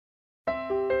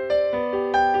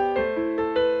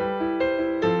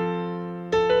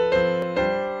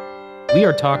We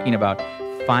are talking about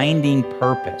finding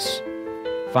purpose.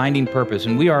 Finding purpose.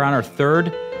 And we are on our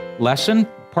third lesson,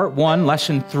 part 1,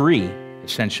 lesson 3,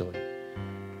 essentially.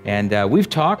 And we've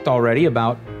talked already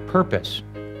about purpose.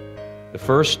 The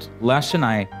first lesson,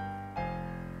 I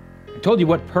told you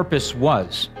what purpose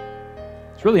was.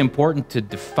 It's really important to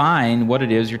define what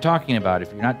it is you're talking about.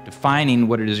 If you're not defining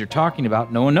what it is you're talking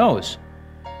about, no one knows.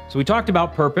 So we talked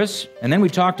about purpose, and then we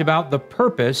talked about the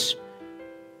purpose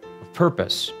of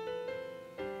purpose.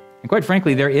 And quite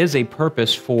frankly, there is a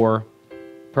purpose for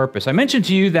purpose. I mentioned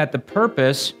to you that the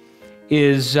purpose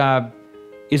is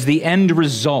the end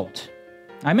result.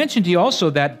 I mentioned to you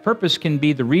also that purpose can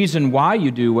be the reason why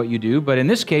you do what you do, but in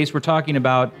this case, we're talking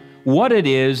about what it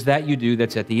is that you do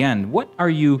that's at the end. What are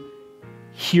you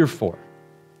here for?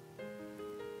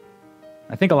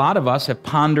 I think a lot of us have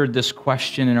pondered this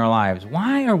question in our lives.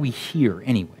 Why are we here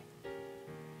anyway?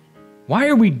 Why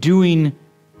are we doing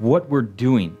what we're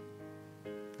doing?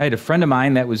 I had a friend of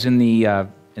mine that was I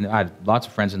had lots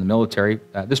of friends in the military.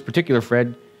 This particular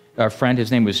friend, his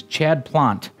name was Chad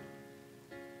Plant.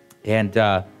 And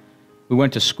we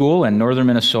went to school in northern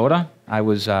Minnesota. I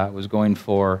was going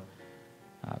for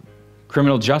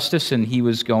criminal justice, and he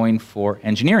was going for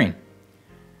engineering.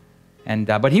 And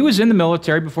but he was in the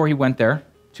military before he went there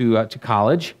to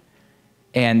college.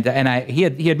 And he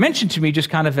had mentioned to me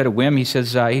just kind of at a whim. He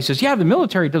says, yeah, the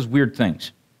military does weird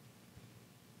things.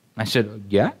 I said,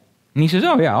 yeah? And he says,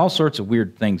 oh yeah, all sorts of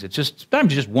weird things. It's just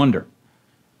sometimes you just wonder.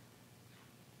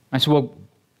 I said, well,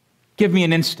 give me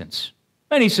an instance.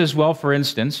 And he says, well, for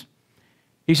instance,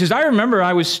 he says, I remember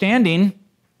I was standing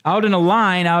out in a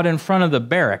line out in front of the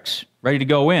barracks, ready to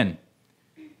go in.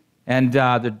 And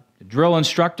the drill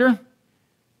instructor,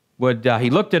 he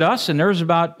looked at us, and there was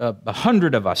about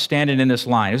 100 of us standing in this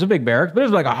line. It was a big barracks, but there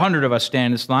was like 100 of us standing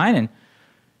in this line, and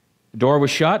the door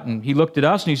was shut, and he looked at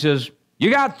us, and he says, you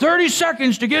got 30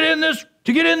 seconds to get in this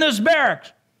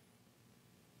barracks.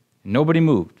 And nobody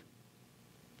moved.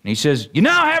 And he says, you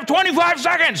now have 25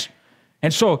 seconds.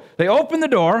 And so they opened the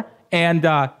door, and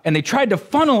they tried to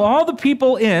funnel all the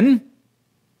people in,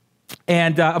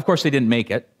 and of course they didn't make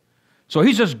it. So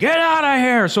he says, get out of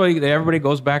here. So everybody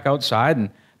goes back outside, and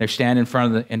they're standing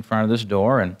in front of this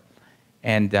door,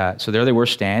 and so there they were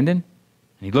standing. And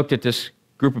he looked at this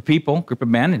group of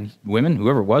men and women,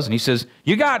 whoever it was, and he says,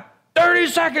 you got 30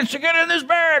 seconds to get in this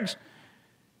barracks.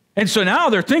 And so now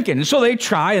they're thinking, and so they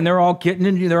try, and they're all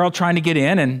trying to get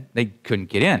in, and they couldn't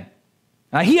get in.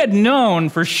 Now, he had known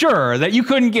for sure that you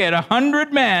couldn't get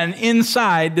 100 men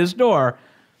inside this door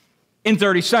in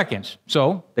 30 seconds.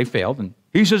 So they failed, and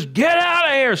he says, get out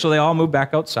of here. So they all moved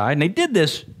back outside, and they did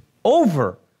this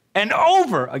over and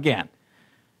over again.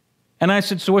 And I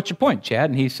said, so what's your point, Chad?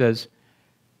 And he says,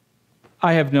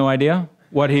 I have no idea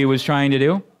what he was trying to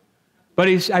do. But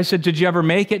I said, did you ever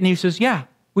make it? And he says, yeah,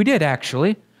 we did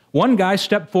actually. One guy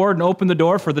stepped forward and opened the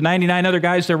door for the 99 other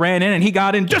guys that ran in, and he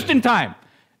got in just in time.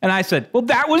 And I said, well,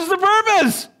 that was the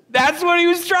purpose. That's what he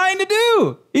was trying to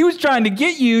do. He was trying to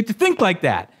get you to think like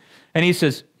that. And he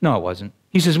says, no, it wasn't.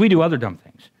 He says, we do other dumb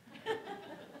things.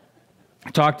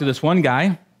 I talked to this one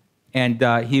guy,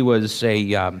 and he was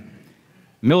a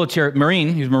military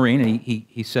Marine. He was a Marine, and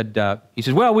he said,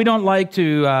 well, we don't like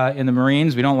to, in the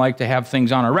Marines, we don't like to have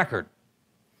things on our record.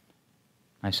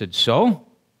 I said, so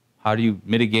how do you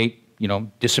mitigate,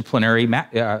 disciplinary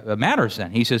matters then?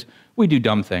 He says, we do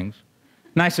dumb things.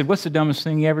 And I said, what's the dumbest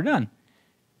thing you ever done?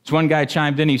 So one guy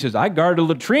chimed in, he says, I guarded a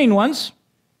latrine once.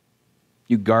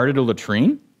 You guarded a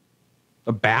latrine?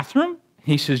 A bathroom?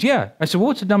 He says, yeah. I said, well,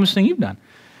 what's the dumbest thing you've done?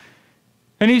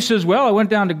 And he says, well, I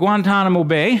went down to Guantanamo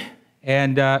Bay,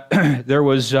 and there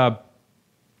was an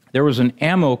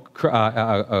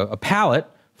a pallet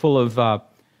full of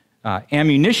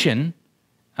ammunition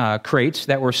crates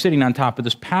that were sitting on top of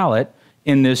this pallet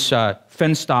in this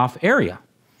fenced-off area.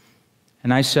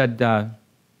 And I said,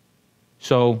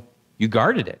 so you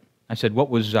guarded it. I said,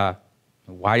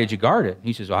 why did you guard it?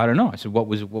 He says, well, I don't know. I said, what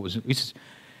was it? He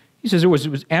says, it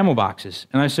was ammo boxes.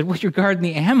 And I said, well, you're guarding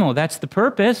the ammo. That's the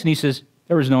purpose. And he says,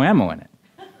 there was no ammo in it.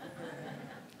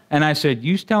 And I said,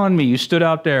 you telling me you stood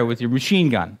out there with your machine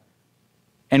gun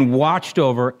and watched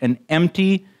over an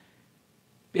empty,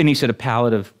 and he said, a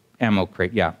pallet of ammo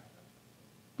crate, yeah.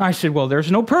 I said, well, there's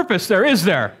no purpose there, is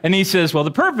there? And he says, well, the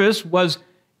purpose was,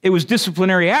 it was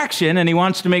disciplinary action, and he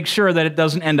wants to make sure that it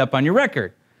doesn't end up on your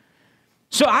record.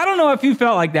 So I don't know if you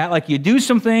felt like that, like you do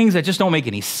some things that just don't make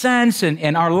any sense,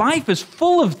 and our life is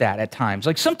full of that at times.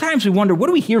 Like sometimes we wonder, what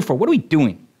are we here for? What are we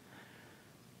doing?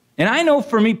 And I know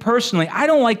for me personally, I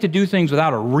don't like to do things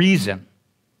without a reason.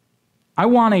 I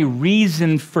want a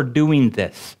reason for doing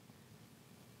this.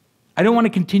 I don't want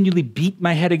to continually beat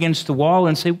my head against the wall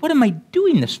and say, what am I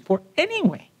doing this for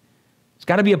anyway? It's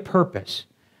got to be a purpose.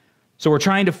 So we're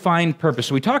trying to find purpose.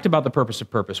 So we talked about the purpose of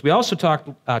purpose. We also talked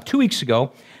 2 weeks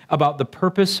ago about the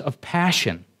purpose of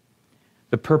passion.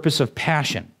 The purpose of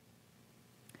passion.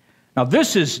 Now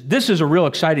this is a real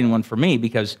exciting one for me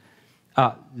because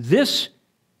this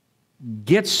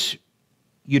gets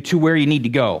you to where you need to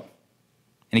go.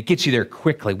 And it gets you there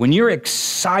quickly. When you're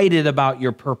excited about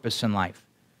your purpose in life.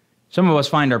 Some of us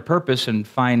find our purpose and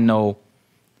find no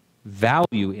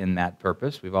value in that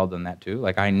purpose. We've all done that too.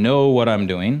 Like, I know what I'm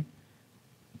doing,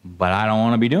 but I don't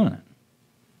want to be doing it.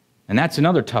 And that's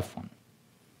another tough one.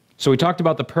 So we talked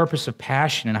about the purpose of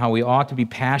passion and how we ought to be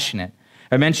passionate.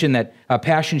 I mentioned that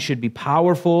passion should be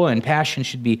powerful and passion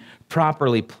should be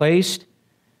properly placed.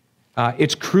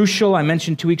 It's crucial. I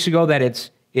mentioned 2 weeks ago that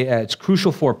it's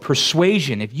crucial for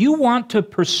persuasion. If you want to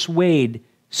persuade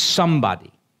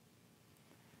somebody,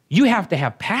 you have to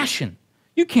have passion.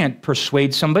 You can't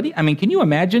persuade somebody. I mean, can you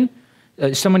imagine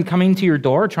someone coming to your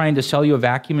door trying to sell you a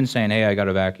vacuum and saying, hey, I got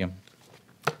a vacuum.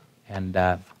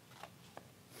 And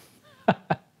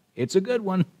it's a good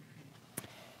one. I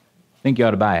think you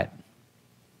ought to buy it.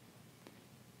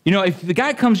 You know, if the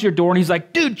guy comes to your door and he's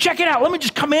like, dude, check it out. Let me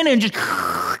just come in and just,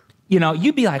 you know,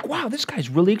 you'd be like, wow, this guy's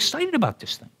really excited about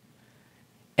this thing.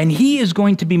 And he is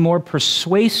going to be more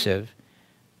persuasive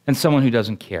than someone who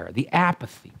doesn't care. The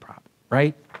apathy problem,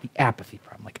 right? The apathy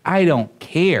problem. Like, I don't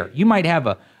care. You might have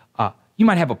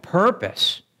a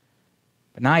purpose,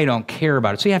 but now you don't care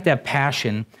about it. So you have to have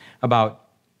passion about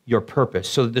your purpose.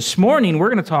 So this morning, we're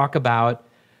going to talk about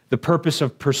the purpose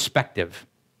of perspective.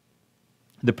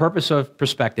 The purpose of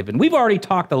perspective. And we've already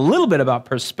talked a little bit about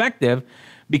perspective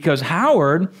because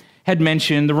Howard had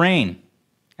mentioned the rain.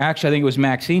 Actually, I think it was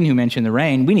Maxine who mentioned the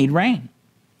rain. We need rain.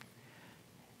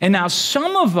 And now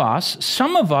some of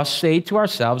us say to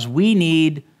ourselves, we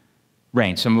need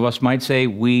rain. Some of us might say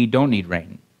we don't need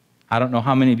rain. I don't know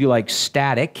how many of you like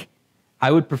static. I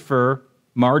would prefer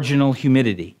marginal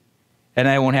humidity. And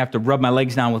I won't have to rub my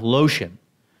legs down with lotion.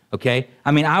 Okay? I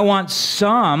mean, I want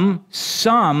some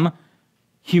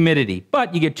humidity.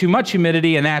 But you get too much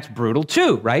humidity, and that's brutal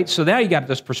too, right? So now you got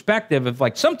this perspective of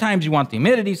like, sometimes you want the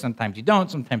humidity, sometimes you don't,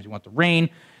 sometimes you want the rain,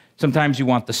 sometimes you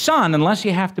want the sun, unless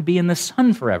you have to be in the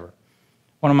sun forever.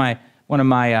 One of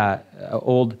my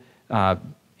old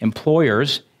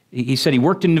employers, he said he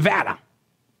worked in Nevada.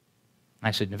 I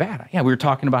said, Nevada? Yeah, we were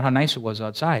talking about how nice it was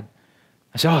outside.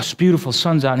 I said, oh, it's beautiful,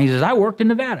 sun's out. And he says, I worked in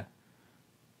Nevada.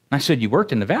 And I said, you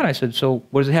worked in Nevada? I said, so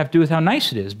what does it have to do with how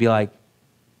nice it is? Be like,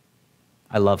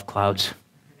 I love clouds.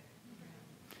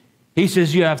 He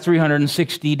says, you have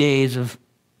 360 days of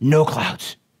no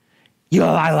clouds.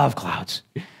 I love clouds.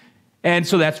 And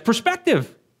so that's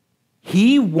perspective.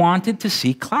 He wanted to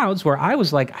see clouds where I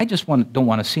was like, I just don't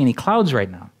want to see any clouds right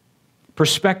now.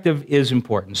 Perspective is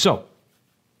important. So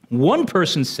one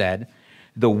person said,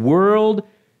 the world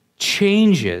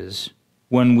changes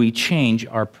when we change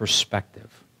our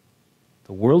perspective.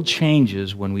 The world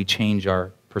changes when we change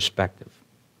our perspective.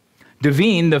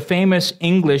 Devine, the famous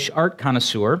English art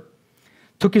connoisseur,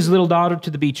 took his little daughter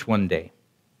to the beach one day,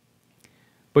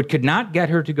 but could not get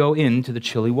her to go into the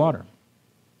chilly water.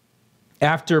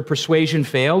 After persuasion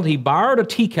failed, he borrowed a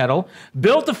tea kettle,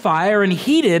 built a fire, and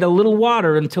heated a little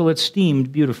water until it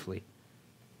steamed beautifully.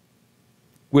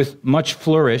 With much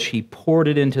flourish, he poured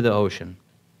it into the ocean.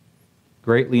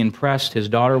 Greatly impressed, his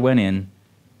daughter went in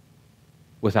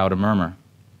without a murmur.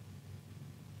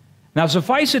 Now,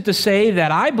 suffice it to say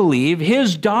that I believe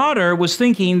his daughter was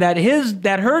thinking that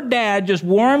her dad just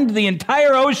warmed the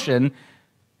entire ocean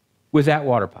with that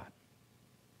water pot.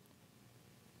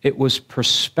 It was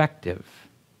perspective.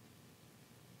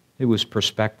 It was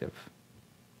perspective.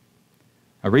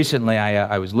 Recently,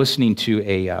 I was listening to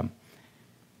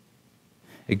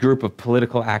a group of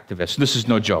political activists. This is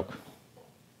no joke.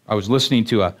 I was listening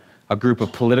to a group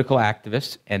of political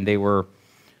activists, and they were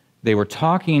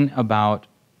talking about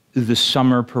the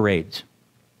summer parades.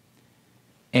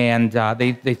 And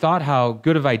they thought how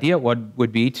good of an idea it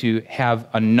would be to have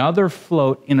another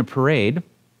float in a parade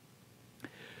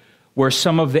where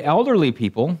some of the elderly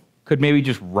people could maybe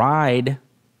just ride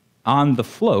on the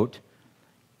float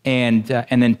and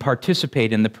then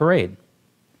participate in the parade.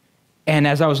 And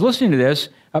as I was listening to this,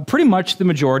 pretty much the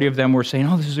majority of them were saying,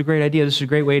 oh, this is a great idea. This is a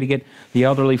great way to get the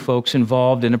elderly folks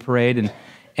involved in a parade.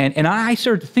 And I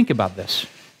started to think about this.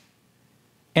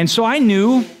 And so I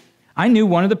knew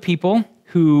one of the people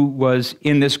who was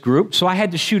in this group, so I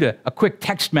had to shoot a quick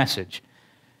text message.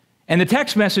 And the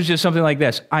text message is something like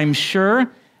this: I'm sure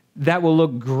that will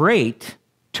look great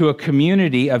to a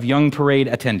community of young parade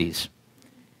attendees.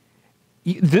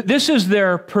 This is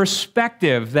their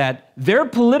perspective, that their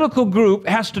political group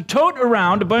has to tote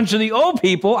around a bunch of the old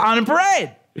people on a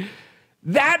parade.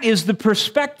 That is the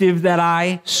perspective that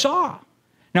I saw.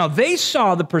 Now, they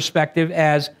saw the perspective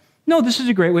as, no, this is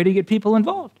a great way to get people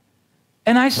involved.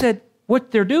 And I said,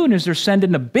 what they're doing is they're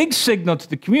sending a big signal to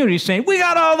the community saying, we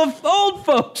got all the old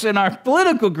folks in our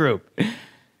political group.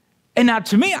 And now,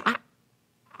 to me,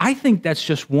 I think that's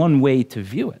just one way to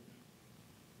view it.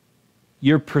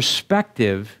 Your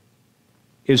perspective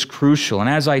is crucial. And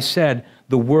as I said,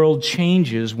 the world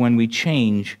changes when we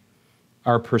change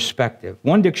our perspective.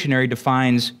 One dictionary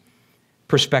defines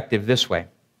perspective this way.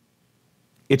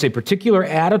 It's a particular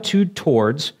attitude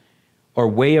towards or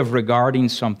way of regarding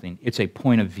something. It's a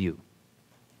point of view.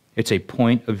 It's a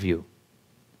point of view.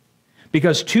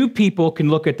 Because two people can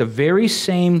look at the very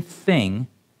same thing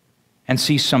and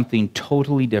see something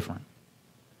totally different.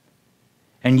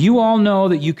 And you all know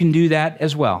that you can do that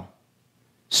as well.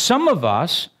 Some of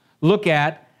us look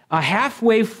at a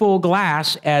halfway full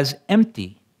glass as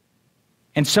empty,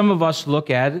 and some of us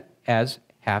look at it as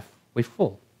halfway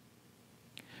full.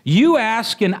 You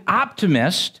ask an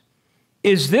optimist,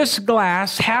 is this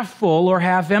glass half full or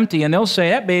half empty? And they'll say,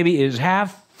 that baby is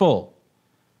half full.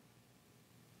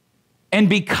 And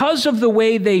because of the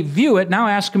way they view it, now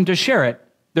ask them to share it.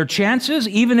 Their chances,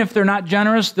 even if they're not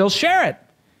generous, they'll share it.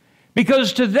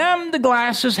 Because to them, the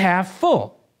glass is half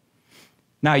full.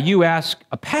 Now, you ask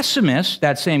a pessimist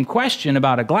that same question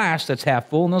about a glass that's half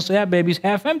full, and they'll say, that baby's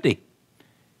half empty.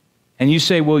 And you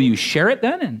say, will you share it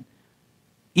then? And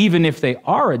even if they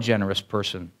are a generous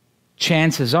person,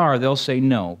 chances are they'll say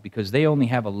no, because they only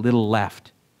have a little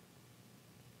left.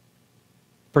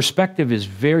 Perspective is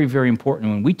very, very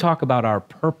important. When we talk about our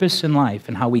purpose in life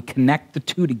and how we connect the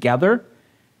two together,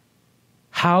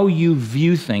 how you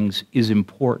view things is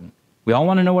important. We all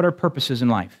want to know what our purpose is in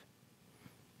life.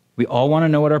 We all want to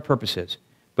know what our purpose is.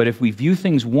 But if we view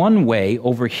things one way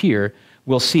over here,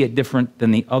 we'll see it different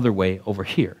than the other way over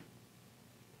here.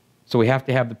 So we have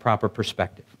to have the proper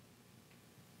perspective.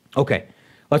 Okay,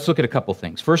 let's look at a couple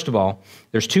things. First of all,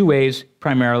 there's two ways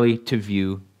primarily to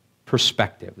view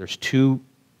perspective. There's two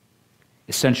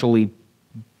essentially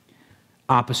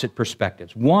opposite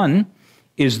perspectives. One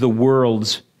is the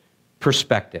world's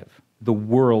perspective. The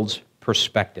world's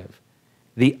perspective.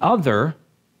 The other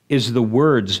is the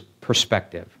Word's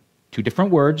perspective. Two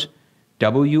different words,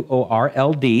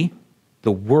 W-O-R-L-D,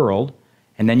 the world,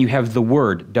 and then you have the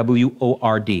Word,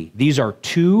 W-O-R-D. These are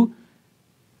two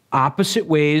opposite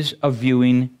ways of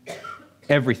viewing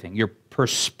everything. Your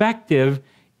perspective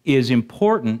is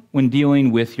important when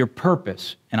dealing with your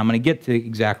purpose, and I'm going to get to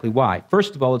exactly why.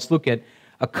 First of all, let's look at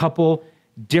a couple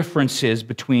differences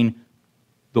between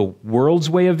the world's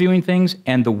way of viewing things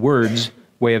and the Word's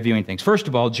way of viewing things. First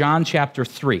of all, John chapter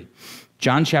 3.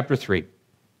 John chapter 3.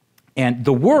 And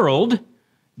the world,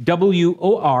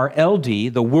 W-O-R-L-D,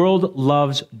 the world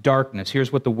loves darkness.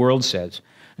 Here's what the world says.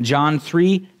 John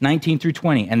 3, 19 through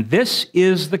 20. And this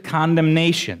is the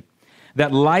condemnation,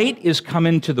 that light is come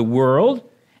into the world,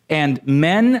 and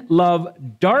men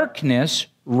love darkness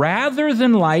rather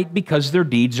than light because their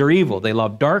deeds are evil. They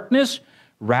love darkness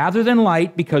rather than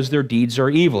light because their deeds are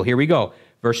evil. Here we go.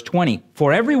 Verse 20.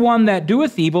 For everyone that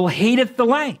doeth evil hateth the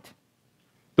light.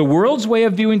 The world's way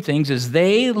of viewing things is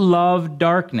they love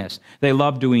darkness. They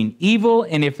love doing evil,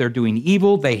 and if they're doing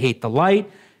evil, they hate the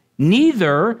light.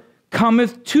 Neither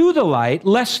cometh to the light,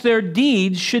 lest their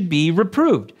deeds should be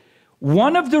reproved.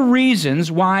 One of the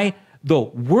reasons why the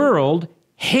world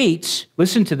hates,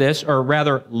 listen to this, or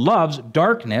rather loves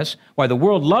darkness, why the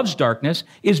world loves darkness,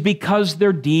 is because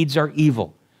their deeds are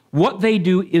evil. What they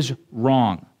do is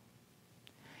wrong.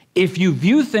 If you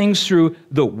view things through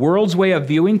the world's way of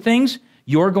viewing things,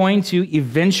 you're going to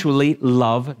eventually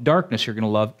love darkness. You're going to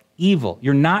love evil.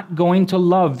 You're not going to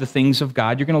love the things of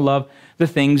God. You're going to love the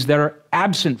things that are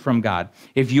absent from God.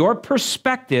 If your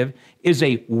perspective is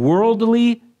a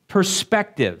worldly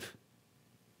perspective,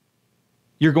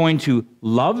 you're going to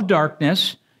love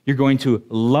darkness, you're going to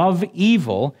love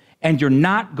evil, and you're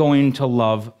not going to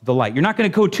love the light. You're not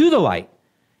going to go to the light.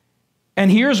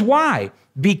 And here's why.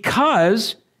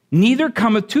 Because neither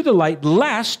cometh to the light,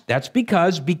 lest, that's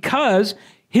because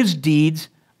his deeds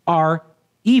are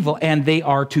evil, and they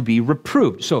are to be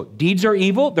reproved. So deeds are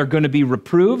evil, they're going to be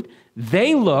reproved.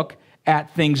 They look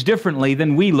at things differently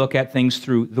than we look at things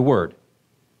through the Word.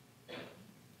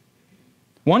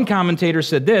 One commentator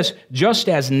said this, just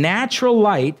as natural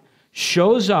light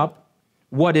shows up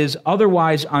what is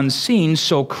otherwise unseen,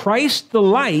 so Christ the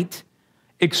light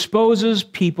exposes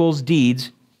people's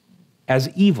deeds as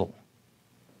evil.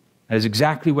 That is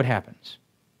exactly what happens.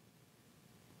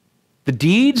 The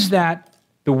deeds that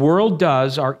the world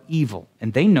does are evil,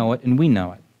 and they know it and we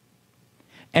know it.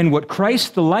 And what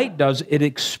Christ the light does, it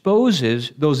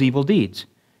exposes those evil deeds.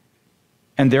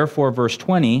 And therefore, verse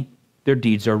 20, their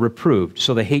deeds are reproved.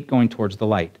 So they hate going towards the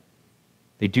light.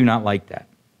 They do not like that.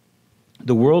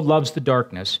 The world loves the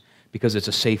darkness because it's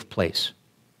a safe place.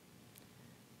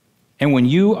 And when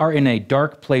you are in a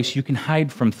dark place, you can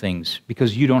hide from things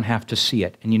because you don't have to see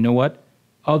it. And you know what?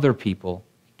 Other people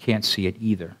can't see it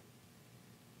either.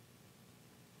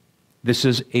 This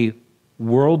is a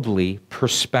worldly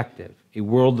perspective, a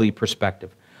worldly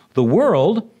perspective. The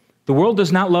world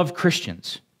does not love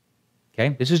Christians. Okay?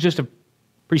 This is just a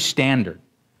pretty standard.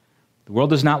 The world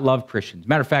does not love Christians.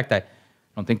 Matter of fact, I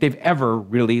don't think they've ever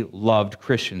really loved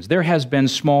Christians. There has been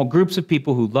small groups of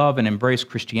people who love and embrace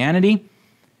Christianity,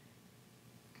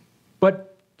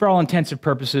 but for all intents and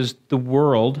purposes, the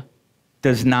world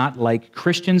does not like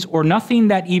Christians or nothing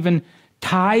that even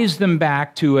ties them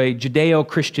back to a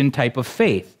Judeo-Christian type of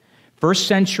faith. First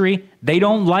century, they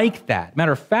don't like that.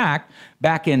 Matter of fact,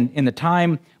 back in the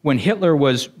time when Hitler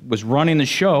was running the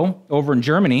show over in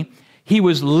Germany, he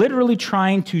was literally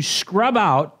trying to scrub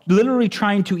out, literally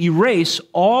trying to erase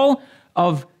all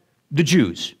of the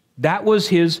Jews. That was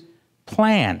his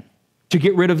plan, to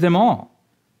get rid of them all.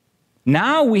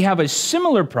 Now we have a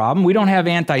similar problem. We don't have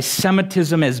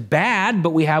anti-Semitism as bad,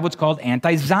 but we have what's called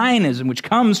anti-Zionism, which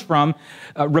comes from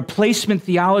replacement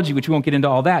theology, which we won't get into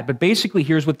all that. But basically,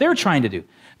 here's what they're trying to do.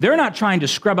 They're not trying to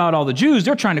scrub out all the Jews.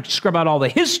 They're trying to scrub out all the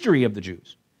history of the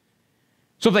Jews.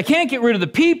 So if they can't get rid of the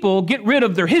people, get rid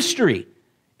of their history.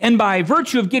 And by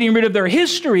virtue of getting rid of their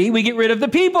history, we get rid of the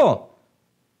people.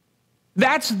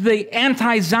 That's the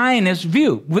anti-Zionist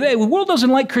view. The world doesn't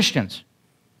like Christians.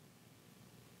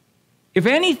 If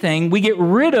anything, we get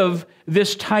rid of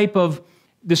this type of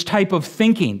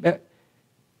thinking.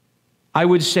 I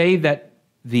would say that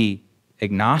the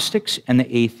agnostics and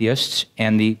the atheists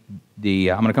and the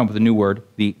I'm going to come up with a new word,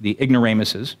 the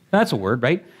ignoramuses. That's a word,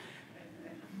 right?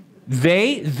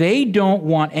 They don't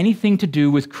want anything to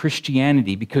do with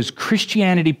Christianity because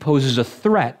Christianity poses a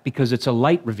threat because it's a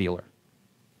light revealer.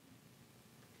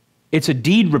 It's a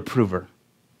deed reprover.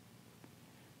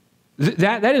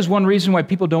 That is one reason why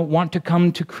people don't want to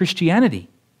come to Christianity,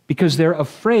 because they're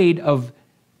afraid of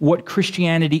what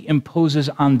Christianity imposes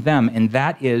on them, and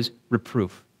that is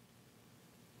reproof.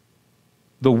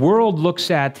 The world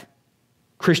looks at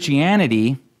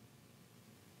Christianity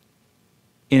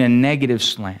in a negative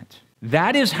slant.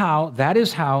 That is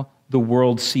how the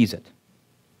world sees it.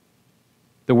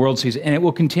 The world sees it, and it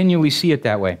will continually see it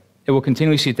that way. It will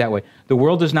continually see it that way. The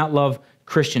world does not love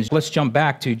Christians. Let's jump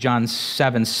back to John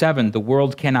 7:7. The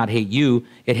world cannot hate you,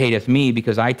 it hateth me,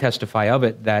 because I testify of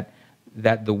it that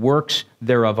the works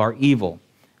thereof are evil.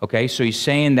 Okay, so he's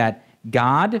saying that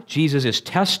God, Jesus, is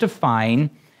testifying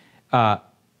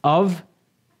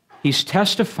he's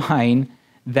testifying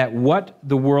that what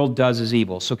the world does is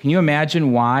evil. So can you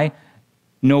imagine why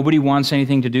nobody wants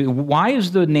anything to do? Why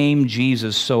is the name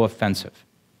Jesus so offensive?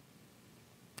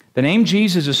 The name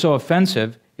Jesus is so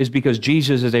offensive is because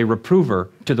Jesus is a reprover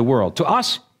to the world. To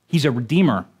us, he's a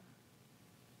redeemer.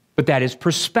 But that is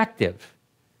perspective.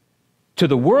 To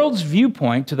the world's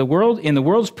viewpoint, to the world, in the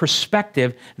world's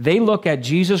perspective, they look at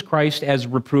Jesus Christ as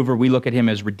reprover. We look at him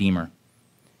as redeemer.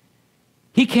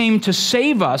 He came to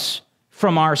save us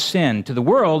from our sin. To the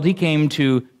world, he came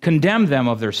to condemn them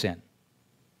of their sin.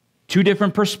 Two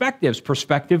different perspectives.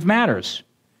 Perspective matters.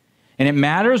 And it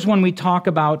matters when we talk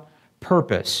about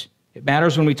purpose. It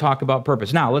matters when we talk about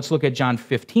purpose. Now, let's look at John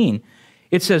 15.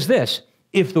 It says this,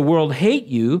 if the world hate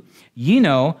you, ye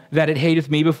know that it hateth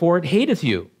me before it hateth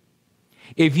you.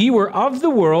 If ye were of the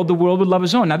world would love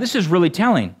his own. Now, this is really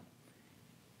telling.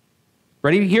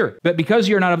 Ready? Here. But because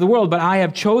you're not of the world, but I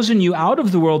have chosen you out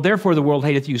of the world, therefore the world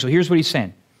hateth you. So here's what he's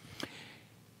saying.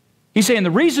 He's saying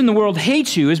the reason the world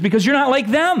hates you is because you're not like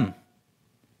them.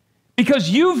 Because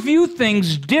you view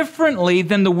things differently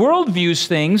than the world views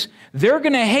things, they're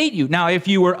going to hate you. Now, if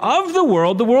you were of the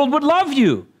world would love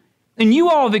you. And you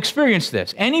all have experienced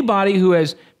this. Anybody who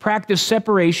has practiced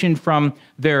separation from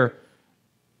their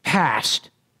past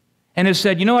and has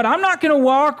said, you know what, I'm not going to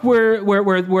walk where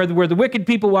the wicked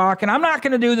people walk, and I'm not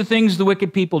going to do the things the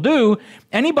wicked people do.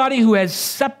 Anybody who has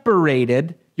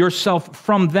separated yourself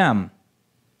from them,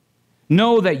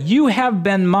 know that you have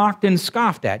been mocked and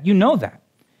scoffed at. You know that.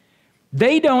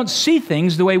 They don't see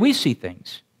things the way we see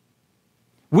things.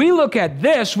 We look at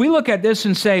this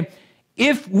and say,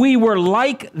 if we were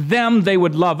like them, they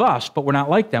would love us, but we're not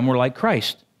like them, we're like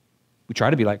Christ. We try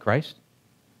to be like Christ.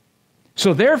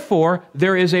 So therefore,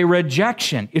 there is a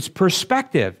rejection. It's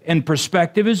perspective, and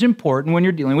perspective is important when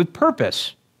you're dealing with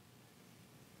purpose.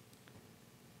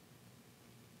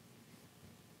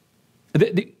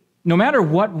 No matter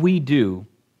what we do,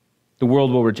 the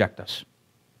world will reject us.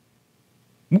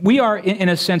 We are, in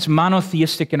a sense,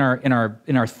 monotheistic in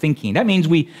our thinking. That means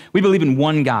we believe in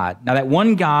one God. Now, that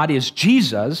one God is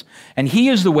Jesus, and He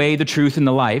is the way, the truth, and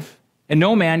the life, and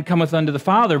no man cometh unto the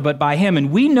Father but by Him.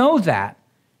 And we know that,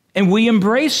 and we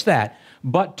embrace that.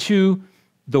 But to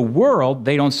the world,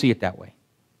 they don't see it that way.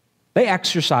 They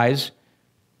exercise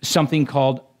something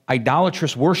called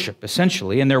idolatrous worship,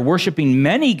 essentially, and they're worshiping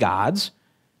many gods.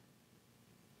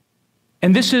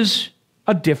 And this is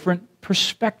a different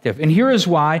perspective. And here is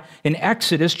why in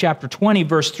Exodus chapter 20,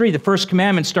 verse 3, the first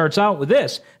commandment starts out with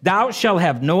this: thou shalt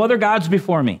have no other gods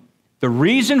before me. The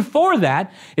reason for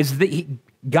that is that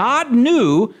God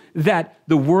knew that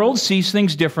the world sees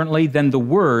things differently than the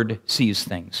Word sees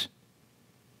things.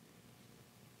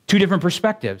 Two different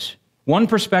perspectives. One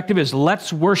perspective is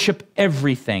let's worship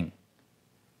everything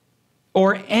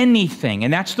or anything,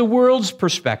 and that's the world's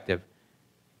perspective.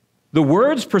 The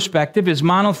Word's perspective is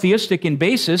monotheistic in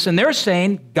basis, and they're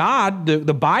saying, God,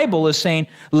 the Bible is saying,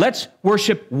 let's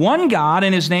worship one God,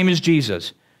 and His name is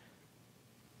Jesus.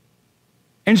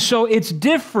 And so it's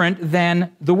different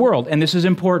than the world, and this is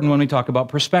important when we talk about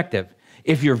perspective.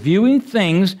 If you're viewing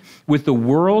things with the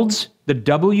world's, the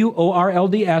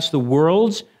W-O-R-L-D-S, the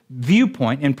world's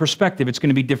viewpoint and perspective, it's going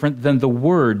to be different than the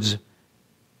Word's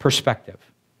perspective.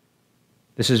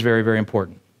 This is very, very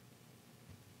important.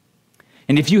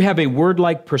 And if you have a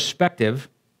word-like perspective,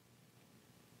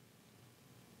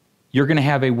 you're going to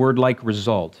have a word-like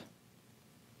result.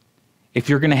 If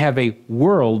you're going to have a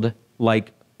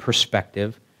world-like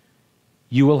perspective,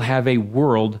 you will have a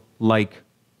world-like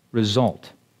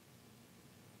result.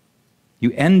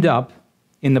 You end up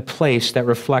in the place that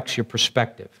reflects your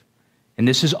perspective. And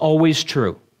this is always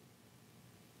true.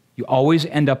 You always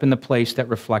end up in the place that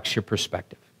reflects your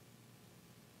perspective.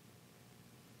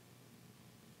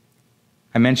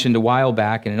 I mentioned a while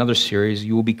back in another series,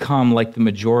 you will become like the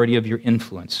majority of your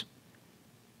influence.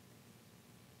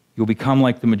 You'll become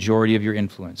like the majority of your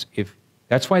influence.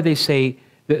 That's why they say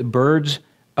that birds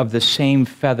of the same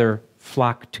feather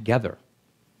flock together.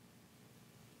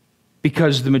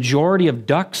 Because the majority of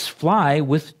ducks fly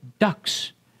with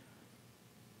ducks.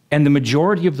 And the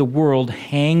majority of the world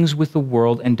hangs with the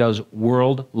world and does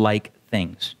world-like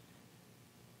things.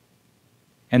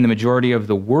 And the majority of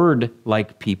the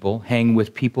Word-like people hang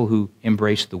with people who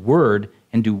embrace the Word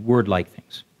and do Word-like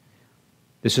things.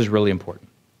 This is really important.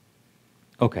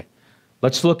 Okay,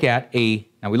 let's look at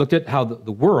now we looked at how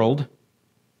the world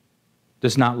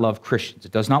does not love Christians.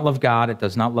 It does not love God. It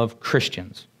does not love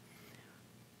Christians.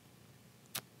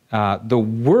 The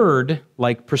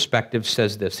Word-like perspective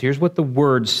says this. Here's what the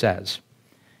Word says.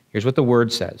 Here's what the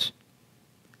Word says.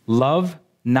 Love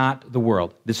not the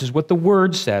world. This is what the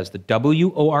Word says. The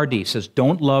W-O-R-D says,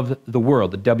 don't love the world.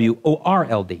 The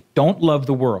W-O-R-L-D, don't love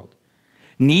the world.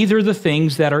 Neither the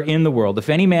things that are in the world. If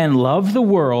any man love the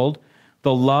world,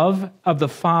 the love of the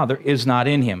Father is not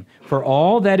in him. For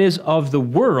all that is of the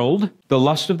world, the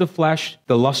lust of the flesh,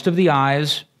 the lust of the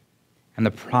eyes, and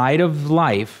the pride of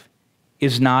life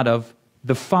is not of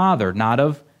the Father, not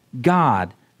of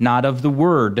God, not of the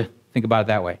Word. Think about it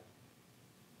that way.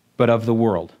 But of the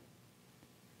world.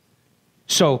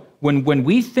 So when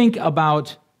we think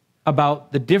about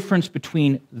the difference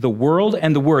between the world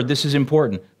and the Word, this is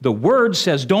important. The Word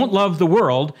says don't love the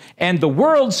world, and the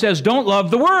world says don't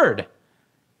love the Word.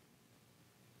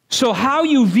 So how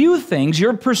you view things,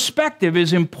 your perspective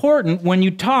is important when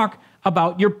you talk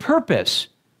about your purpose.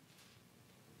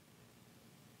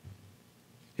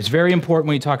 It's very important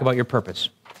when you talk about your purpose.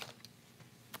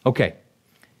 Okay.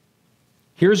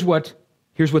 Here's what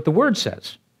the Word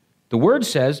says. The Word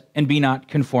says, and be not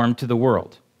conformed to the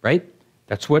world, right?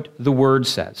 That's what the Word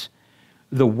says.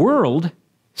 The world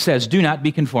says, do not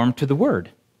be conformed to the Word.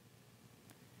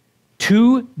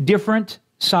 Two different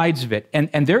sides of it.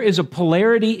 And there is a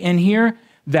polarity in here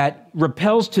that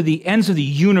repels to the ends of the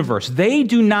universe. They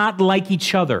do not like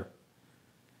each other.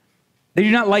 They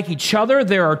do not like each other.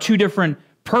 There are two different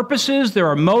purposes. There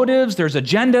are motives. There's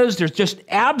agendas. There's just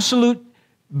absolute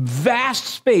vast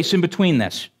space in between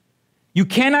this. You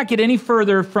cannot get any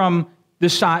further from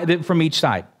each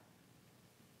side.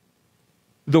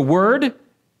 The Word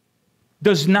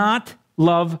does not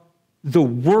love the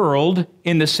world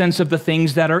in the sense of the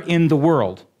things that are in the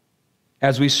world,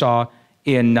 as we saw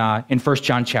in 1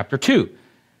 John chapter 2.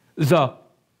 The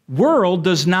world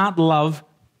does not love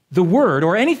the Word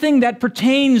or anything that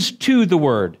pertains to the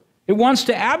Word. It wants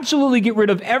to absolutely get rid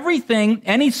of everything,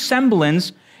 any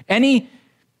semblance, any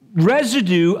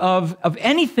residue of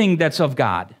anything that's of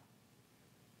God.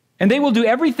 And they will do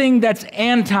everything that's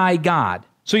anti-God.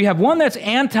 So you have one that's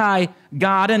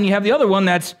anti-God, and you have the other one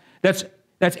that's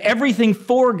everything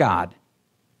for God.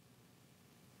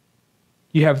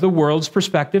 You have the world's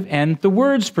perspective and the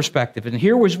Word's perspective. And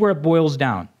here's where it boils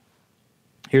down.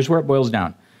 Here's where it boils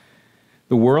down.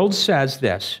 The world says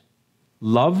this: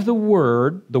 love the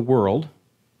world. The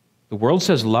world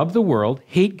says love the world,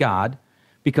 hate God,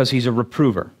 because he's a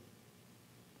reprover.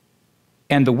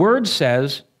 And the Word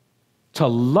says to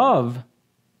love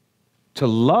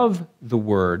the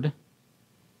Word,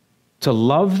 to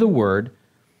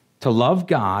love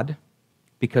God,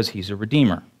 because he's a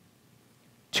redeemer.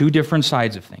 Two different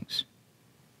sides of things.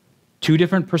 Two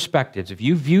different perspectives. If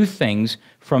you view things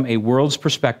from a world's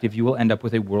perspective, you will end up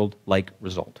with a world-like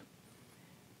result.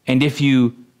 And if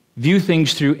you view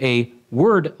things through a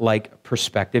word-like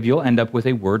perspective, you'll end up with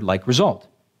a word-like result.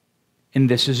 And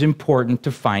this is important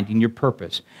to finding your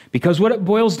purpose. Because what it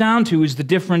boils down to is the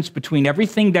difference between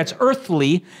everything that's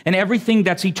earthly and everything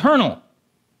that's eternal.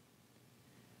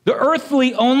 The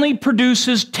earthly only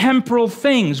produces temporal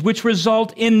things, which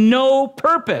result in no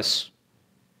purpose.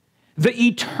 The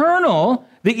eternal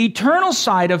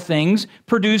side of things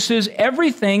produces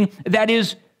everything that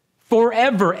is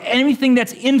forever, anything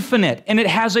that's infinite, and it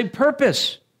has a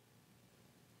purpose.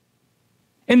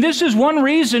 And this is one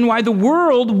reason why the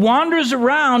world wanders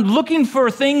around looking for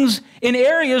things in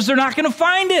areas they're not going to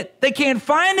find it. They can't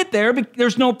find it there.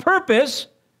 There's no purpose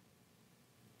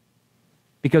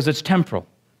because it's temporal.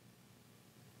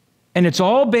 And it's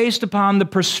all based upon the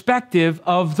perspective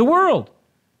of the world.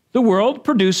 The world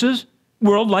produces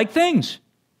world-like things.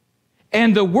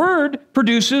 And the Word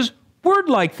produces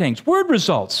word-like things, word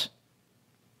results.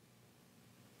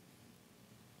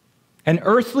 An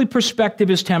earthly perspective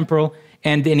is temporal,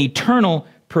 and an eternal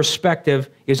perspective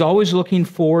is always looking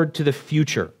forward to the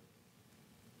future.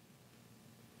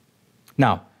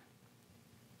 Now,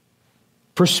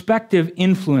 perspective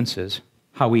influences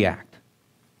how we act.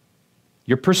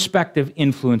 Your perspective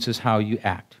influences how you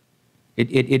act.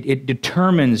 It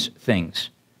determines things.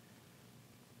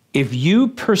 If you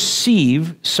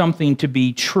perceive something to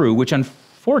be true, which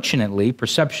unfortunately,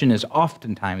 perception is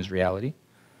oftentimes reality,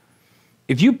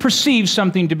 if you perceive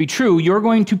something to be true, you're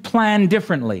going to plan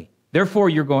differently. Therefore,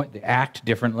 you're going to act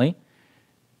differently.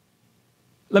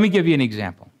 Let me give you an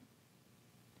example.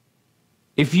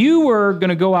 If you were going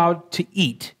to go out to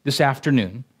eat this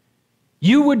afternoon,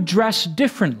 you would dress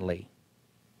differently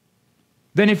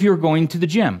than if you were going to the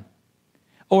gym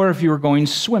or if you were going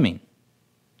swimming.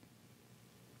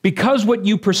 Because what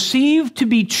you perceive to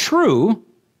be true,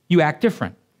 you act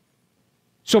different.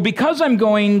 So because I'm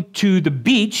going to the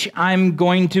beach, I'm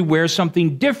going to wear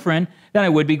something different than I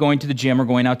would be going to the gym or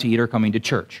going out to eat or coming to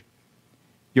church.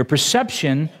 Your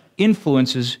perception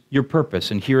influences your purpose,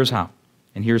 and here's how.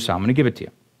 I'm going to give it to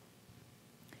you.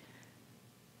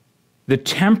 The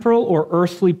temporal or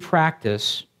earthly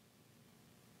practice,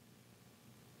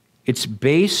 it's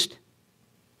based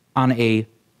on a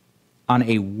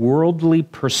worldly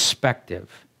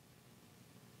perspective,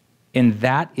 and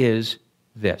that is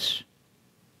this.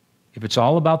 If it's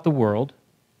all about the world,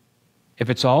 if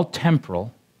it's all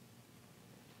temporal,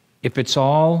 if it's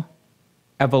all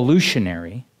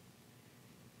evolutionary,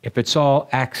 if it's all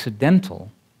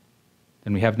accidental,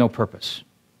 then we have no purpose.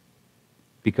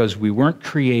 Because we weren't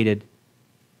created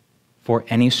for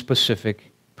any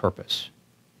specific purpose.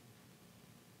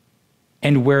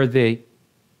 And where the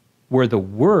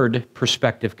word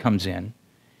perspective comes in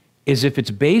is if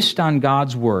it's based on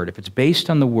God's word, if it's based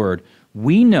on the word,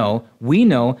 we know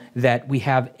that we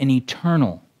have an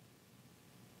eternal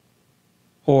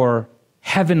or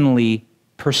heavenly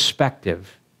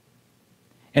perspective.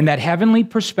 And that heavenly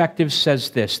perspective says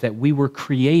this, that we were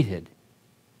created.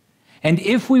 And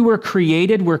if we were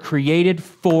created, we're created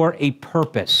for a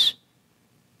purpose.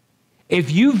 If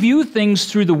you view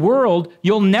things through the world,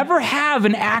 you'll never have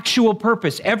an actual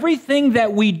purpose. Everything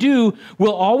that we do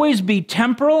will always be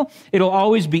temporal, it'll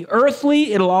always be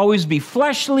earthly, it'll always be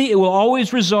fleshly, it will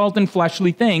always result in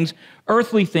fleshly things,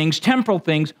 earthly things, temporal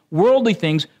things, worldly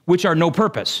things, which are no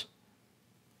purpose.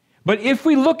 But if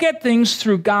we look at things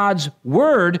through God's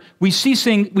word, we see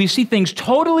things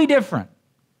totally different.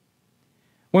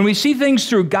 When we see things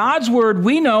through God's word,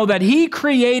 we know that He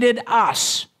created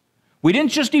us. We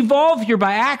didn't just evolve here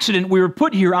by accident. We were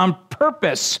put here on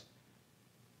purpose.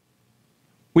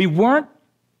 We weren't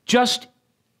just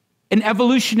an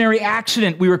evolutionary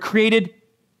accident. We were created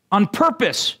on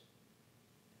purpose.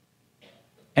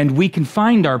 And we can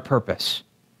find our purpose.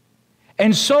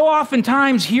 And so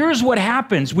oftentimes, here's what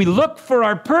happens. We look for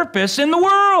our purpose in the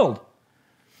world.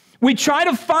 We try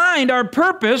to find our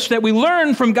purpose that we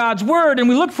learn from God's word, and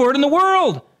we look for it in the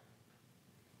world.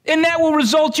 And that will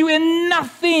result you in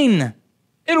nothing.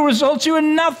 It'll result you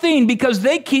in nothing because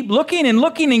they keep looking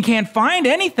and can't find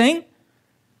anything.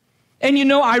 And you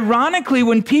know, ironically,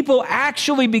 when people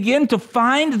actually begin to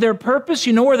find their purpose,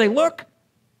 you know where they look?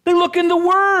 They look in the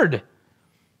Word.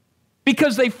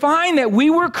 Because they find that we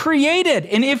were created.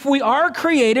 And if we are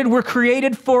created, we're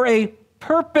created for a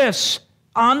purpose,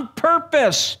 on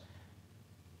purpose.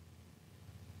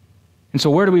 And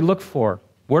so where do we look for?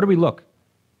 Where do we look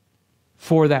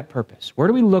for that purpose? Where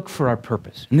do we look for our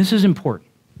purpose? And this is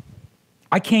important.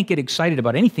 I can't get excited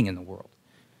about anything in the world.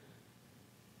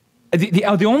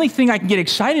 The only thing I can get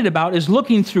excited about is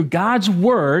looking through God's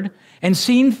Word and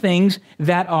seeing things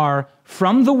that are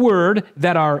from the Word,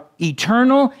 that are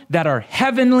eternal, that are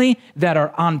heavenly, that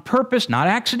are on purpose, not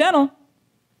accidental,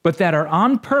 but that are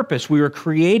on purpose. We were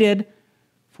created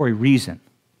for a reason.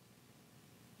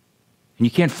 And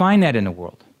you can't find that in the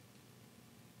world.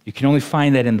 You can only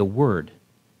find that in the Word.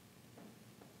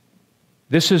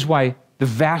 This is why the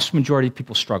vast majority of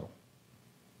people struggle.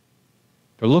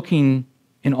 They're looking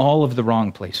in all of the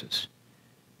wrong places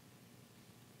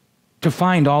to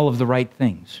find all of the right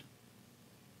things.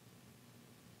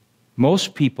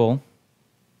 Most people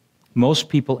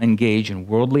engage in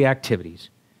worldly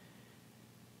activities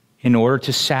in order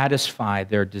to satisfy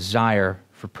their desire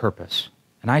for purpose.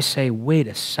 And I say, wait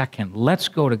a second, let's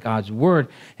go to God's Word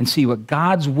and see what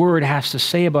God's Word has to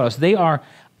say about us. They are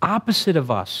opposite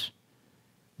of us.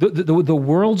 The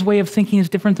world's way of thinking is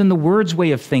different than the Word's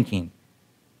way of thinking.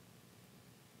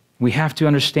 We have to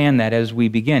understand that as we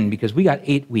begin, because we got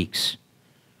 8 weeks.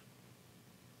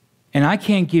 And I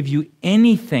can't give you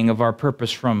anything of our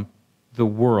purpose from the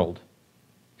world.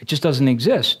 It just doesn't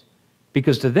exist.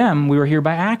 Because to them, we were here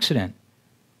by accident.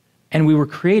 And we were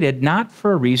created not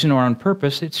for a reason or on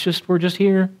purpose. It's just, we're just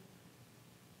here.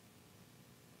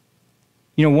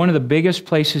 You know, one of the biggest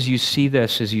places you see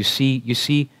this is you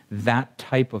see that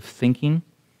type of thinking.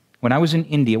 When I was in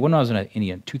India, when I was in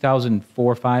India,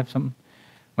 2004 or 5, something.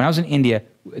 When I was in India,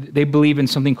 they believe in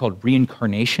something called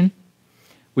reincarnation,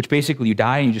 which basically you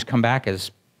die and you just come back as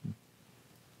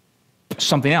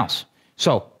something else.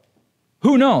 So,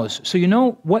 who knows? So you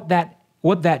know what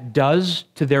that does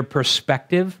to their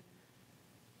perspective?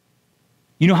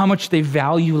 You know how much they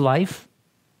value life?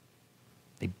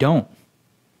 They don't.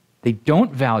 They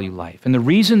don't value life. And the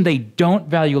reason they don't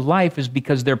value life is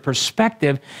because their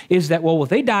perspective is that, well, if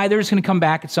they die, they're just going to come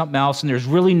back at something else, and there's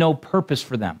really no purpose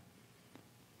for them.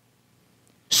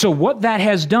 So what that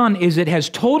has done is it has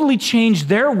totally changed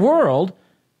their world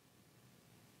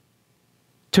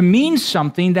to mean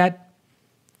something that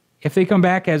if they come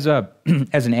back as an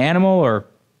animal or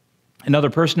another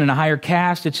person in a higher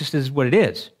caste, it just is what it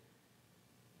is.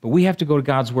 But we have to go to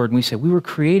God's Word and we say, we were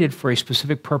created for a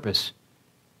specific purpose.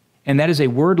 And that is a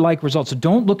word-like result. So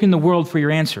don't look in the world for your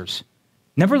answers.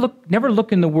 Never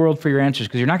look in the world for your answers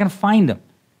because you're not going to find them.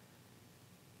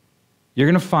 You're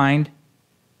going to find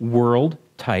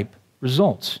world-type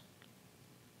results.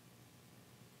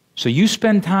 So you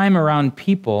spend time around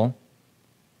people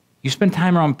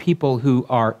who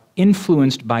are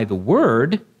influenced by the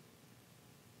Word,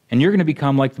 and you're going to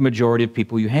become like the majority of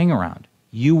people you hang around.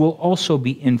 You will also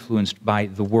be influenced by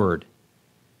the Word,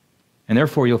 and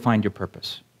therefore you'll find your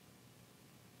purpose.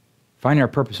 Finding our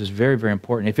purpose is very, very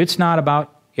important. If it's not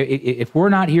about, if we're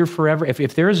not here forever,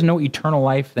 if there is no eternal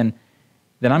life, then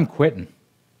I'm quitting.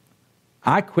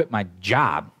 I quit my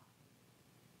job.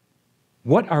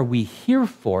 What are we here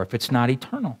for if it's not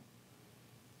eternal?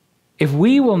 If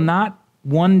we will not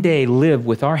one day live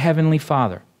with our Heavenly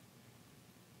Father,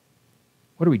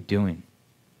 what are we doing?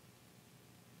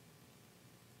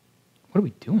 What are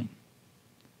we doing?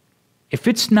 If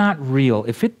it's not real,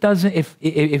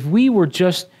 if we were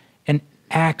just an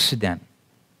accident,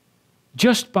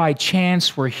 just by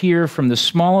chance we're here from the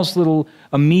smallest little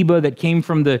amoeba that came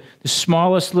from the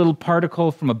smallest little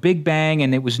particle from a Big Bang,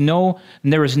 and there was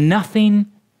nothing.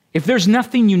 If there's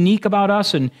nothing unique about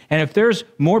us, and if there's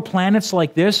more planets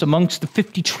like this amongst the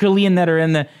 50 trillion that are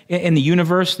in the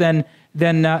universe, then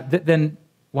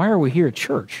why are we here at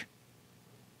church?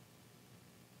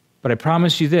 But I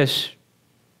promise you this,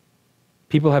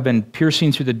 people have been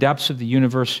piercing through the depths of the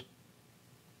universe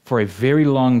for a very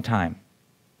long time.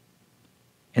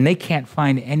 And they can't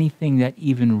find anything that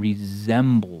even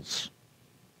resembles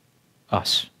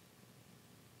us.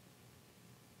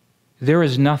 There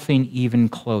is nothing even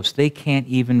close. They can't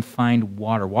even find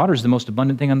water. Water is the most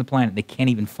abundant thing on the planet. They can't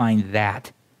even find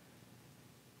that.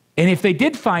 And if they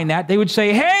did find that, they would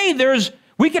say, hey,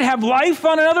 we could have life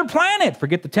on another planet.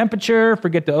 Forget the temperature,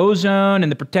 forget the ozone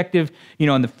and the protective,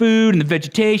 and the food and the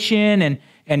vegetation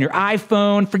and your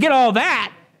iPhone. Forget all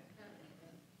that.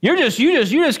 You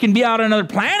just can be out on another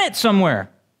planet somewhere.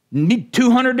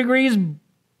 200 degrees,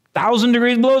 1,000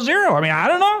 degrees below zero. I mean, I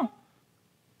don't know.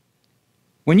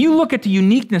 When you look at the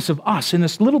uniqueness of us in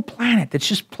this little planet that's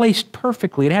just placed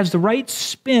perfectly, it has the right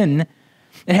spin,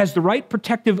 it has the right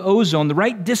protective ozone, the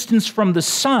right distance from the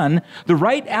sun, the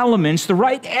right elements, the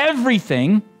right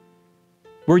everything.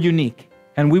 We're unique,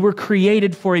 and we were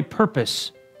created for a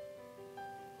purpose.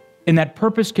 And that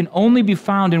purpose can only be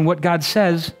found in what God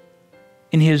says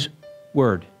in His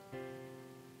Word.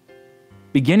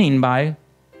 Beginning by,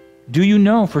 do you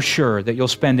know for sure that you'll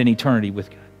spend an eternity with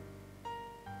God?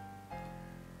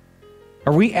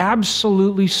 Are we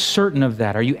absolutely certain of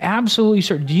that? Are you absolutely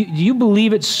certain? Do you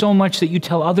believe it so much that you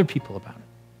tell other people about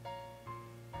it?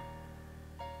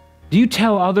 Do you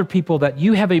tell other people that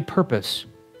you have a purpose?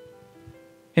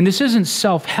 And this isn't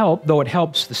self-help, though it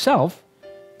helps the self.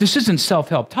 This isn't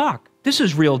self-help talk. This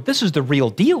is real. This is the real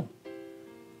deal.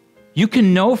 You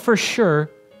can know for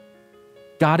sure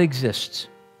God exists,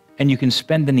 and you can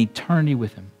spend an eternity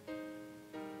with Him.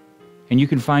 And you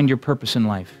can find your purpose in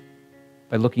life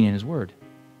by looking in His Word.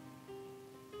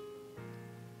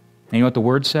 And you know what the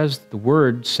Word says? The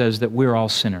Word says that we're all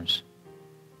sinners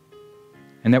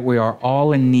and that we are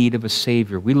all in need of a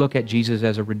Savior. We look at Jesus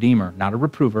as a Redeemer, not a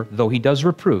reprover, though He does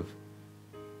reprove.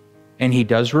 And He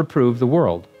does reprove the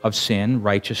world of sin,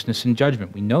 righteousness, and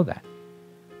judgment. We know that.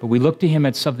 But we look to Him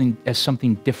as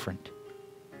something different.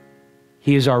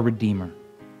 He is our Redeemer.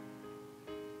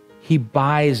 He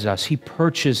buys us. He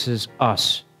purchases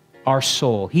us, our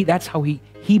soul. That's how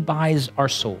He buys our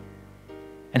soul.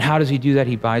 And how does He do that?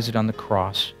 He buys it on the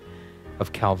cross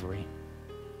of Calvary.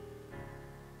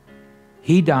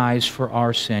 He dies for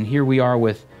our sin. Here we are,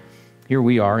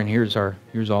 and here's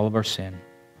all of our sin.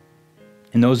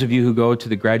 And those of you who go to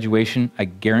the graduation, I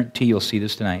guarantee you'll see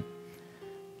this tonight.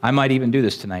 I might even do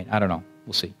this tonight. I don't know.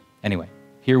 We'll see. Anyway,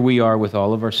 here we are with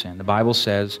all of our sin. The Bible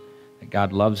says that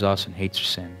God loves us and hates our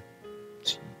sin.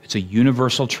 It's a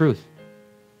universal truth.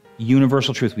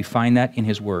 Universal truth. We find that in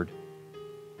His Word.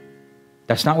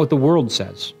 That's not what the world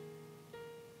says.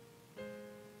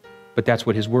 But that's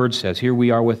what His Word says. Here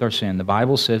we are with our sin. The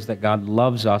Bible says that God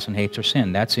loves us and hates our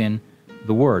sin. That's in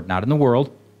the Word, not in the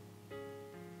world.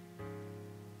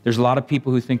 There's a lot of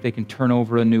people who think they can turn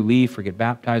over a new leaf or get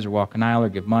baptized or walk an aisle or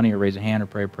give money or raise a hand or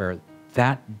pray a prayer.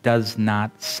 That does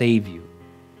not save you.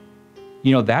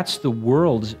 You know, that's the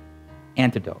world's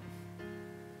antidote.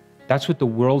 That's what the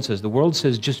world says. The world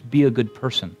says just be a good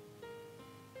person.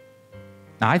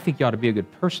 Now, I think you ought to be a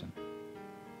good person.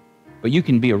 But you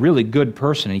can be a really good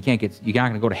person and you're not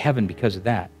going to go to heaven because of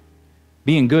that.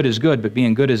 Being good is good, but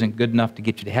being good isn't good enough to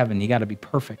get you to heaven. You got to be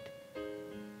perfect.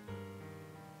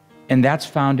 And that's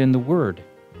found in the Word,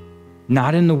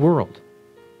 not in the world.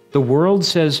 The world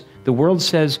says,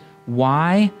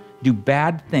 why do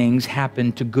bad things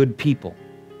happen to good people?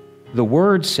 The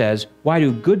Word says, why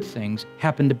do good things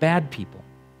happen to bad people?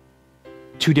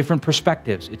 Two different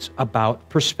perspectives. It's about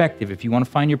perspective. If you want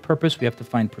to find your purpose, we have to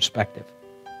find perspective.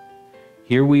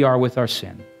 Here we are with our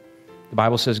sin. The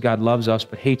Bible says God loves us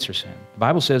but hates our sin. The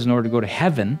Bible says in order to go to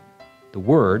heaven, the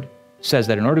Word says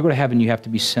that in order to go to heaven, you have to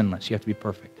be sinless. You have to be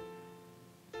perfect.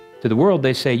 To the world,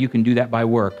 they say you can do that by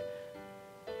work.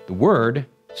 The Word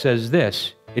says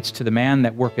this, it's to the man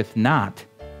that worketh not,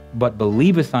 but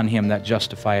believeth on Him that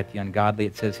justifieth the ungodly.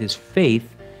 It says his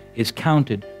faith is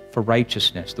counted for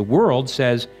righteousness. The world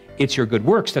says it's your good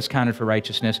works that's counted for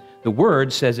righteousness. The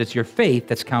Word says it's your faith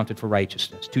that's counted for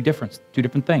righteousness. Two different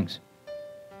things.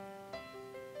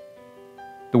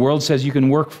 The world says you can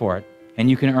work for it, and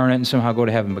you can earn it and somehow go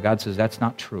to heaven, but God says that's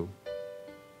not true.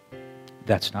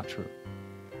 That's not true.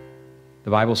 The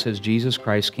Bible says Jesus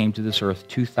Christ came to this earth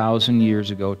 2,000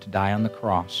 years ago to die on the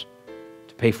cross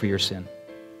to pay for your sin.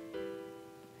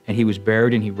 And He was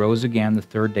buried and He rose again the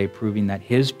third day, proving that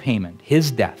His payment,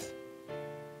 His death,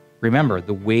 remember,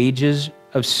 the wages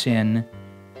of sin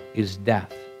is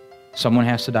death. Someone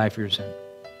has to die for your sin.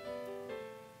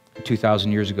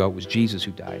 2,000 years ago, it was Jesus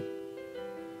who died.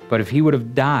 But if He would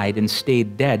have died and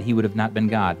stayed dead, He would have not been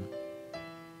God.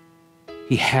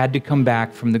 He had to come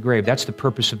back from the grave. That's the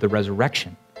purpose of the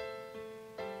resurrection.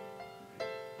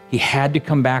 He had to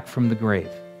come back from the grave.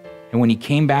 And when He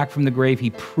came back from the grave,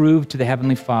 He proved to the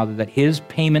Heavenly Father that His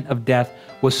payment of death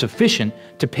was sufficient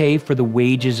to pay for the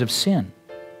wages of sin,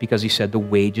 because He said the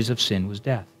wages of sin was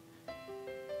death.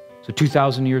 So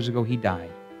 2,000 years ago, He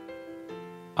died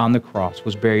on the cross,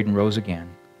 was buried, and rose again.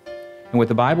 And what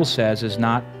the Bible says is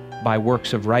not by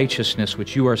works of righteousness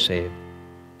which you are saved,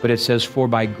 but it says, for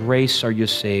by grace are you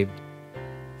saved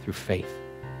through faith.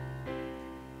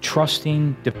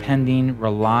 Trusting, depending,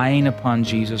 relying upon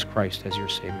Jesus Christ as your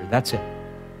Savior. That's it.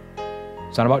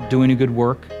 It's not about doing a good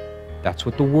work. That's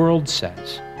what the world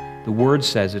says. The Word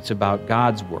says it's about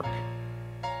God's work.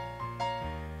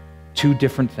 Two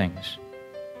different things.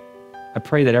 I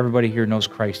pray that everybody here knows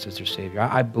Christ as their Savior.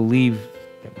 I believe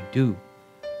that we do.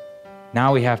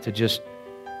 Now we have to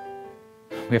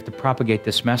propagate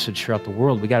this message throughout the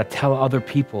world. We got to tell other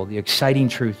people the exciting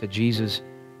truth that Jesus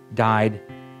died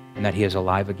and that He is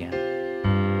alive again.